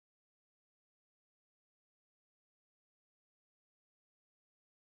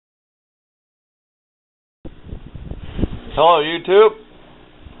Hello YouTube.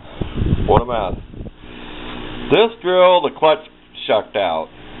 What a mess. This drill, the clutch shucked out.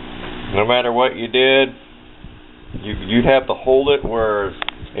 No matter what you did, you'd have to hold it where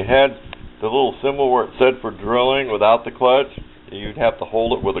it had the little symbol where it said for drilling without the clutch. You'd have to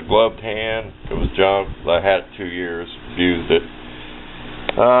hold it with a gloved hand. It was junk. I had it 2 years, used it.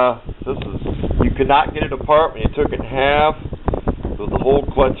 You could not get it apart when you took it in half. So the whole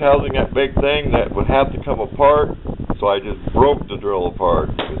clutch housing, that big thing, that would have to come apart. So I just broke the drill apart.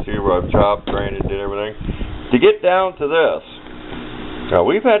 You can see where I've chopped, grinded, did everything. To get down to this, now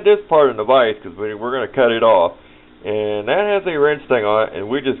we've had this part in the vise because we're going to cut it off. And that has a wrench thing on it, and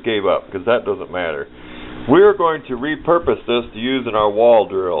we just gave up because that doesn't matter. We're going to repurpose this to use in our wall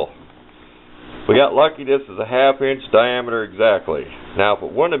drill. We got lucky this is a 1/2 inch diameter exactly. Now if it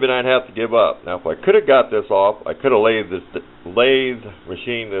wouldn't have been, I'd have to give up. Now if I could have got this off, I could have lathe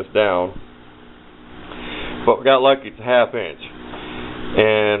machined this down. But we got lucky it's a 1/2 inch.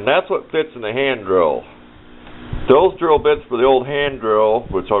 And that's what fits in the hand drill. Those drill bits for the old hand drill,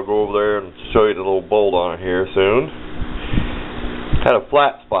 which I'll go over there and show you the little bolt on it here soon, had a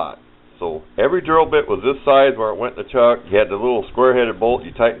flat spot. So every drill bit was this size where it went in the chuck. You had the little square-headed bolt,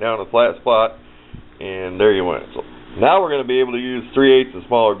 you tighten down the flat spot, and there you went. So now we're going to be able to use 3/8 and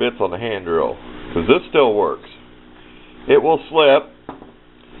smaller bits on the hand drill, because this still works. It will slip.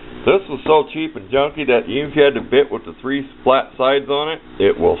 This was so cheap and junky that even if you had the bit with the 3 flat sides on it,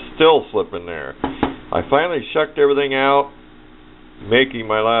 it will still slip in there. I finally shucked everything out, making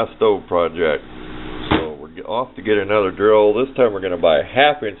my last stove project. So we're off to get another drill. This time we're going to buy a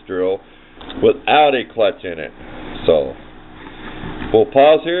 1/2 inch drill without a clutch in it. So we'll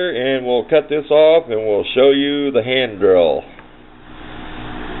pause here and we'll cut this off and we'll show you the hand drill.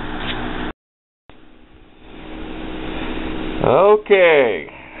 Okay.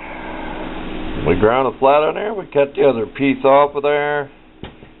 We ground it flat on there. We cut the other piece off of there.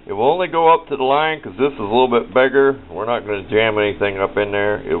 It will only go up to the line because this is a little bit bigger. We're not going to jam anything up in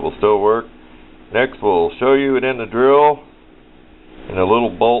there. It will still work. Next we'll show you it in the drill and a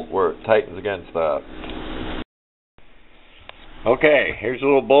little bolt where it tightens against that. Okay, here's a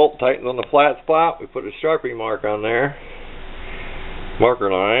little bolt tightens on the flat spot. We put a Sharpie mark on there.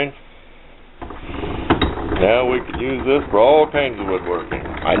 Marker line. Now we can use this for all kinds of woodworking.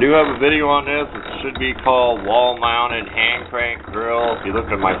 I do have a video on this. It should be called Wall Mounted Hand Crank Drill. If you look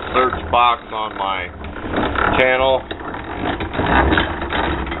in my search box on my channel.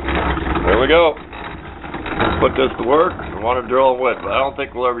 There we go. Put this to work. We want to drill wood, but I don't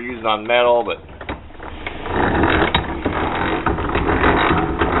think we'll ever use it on metal, but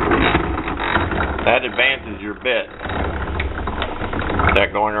that advances your bit.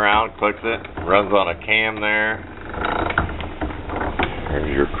 That going around, clicks it, runs on a cam there.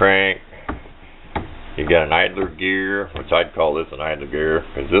 There's your crank. You got an idler gear, which I'd call this an idler gear,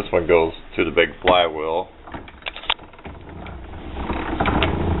 because this one goes to the big flywheel.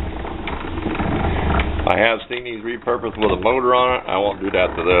 I have seen these repurposed with a motor on it. I won't do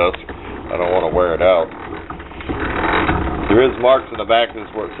that to this. I don't want to wear it out. There is marks in the back of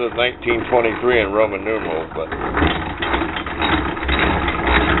this where it says 1923 in Roman numerals, but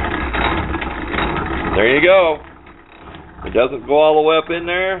there you go. It doesn't go all the way up in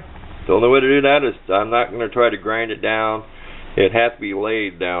there. The only way to do that is I'm not going to try to grind it down. It has to be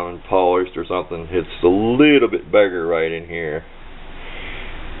laid down and polished or something. It's a little bit bigger right in here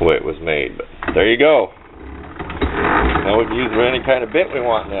the way it was made. But there you go. Now we can use it for any kind of bit we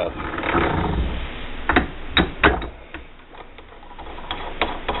want in this.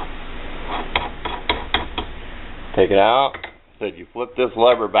 Take it out. Said you flip this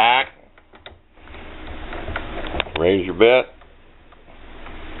lever back. Raise your bit.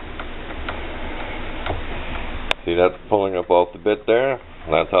 See, that's pulling up off the bit there.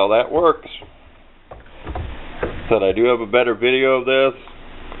 That's how that works. Said I do have a better video of this.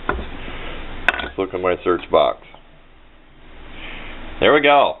 Just look in my search box. There we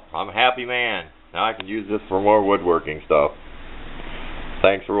go. I'm a happy man. Now I can use this for more woodworking stuff.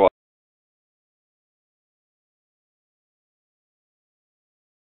 Thanks for watching.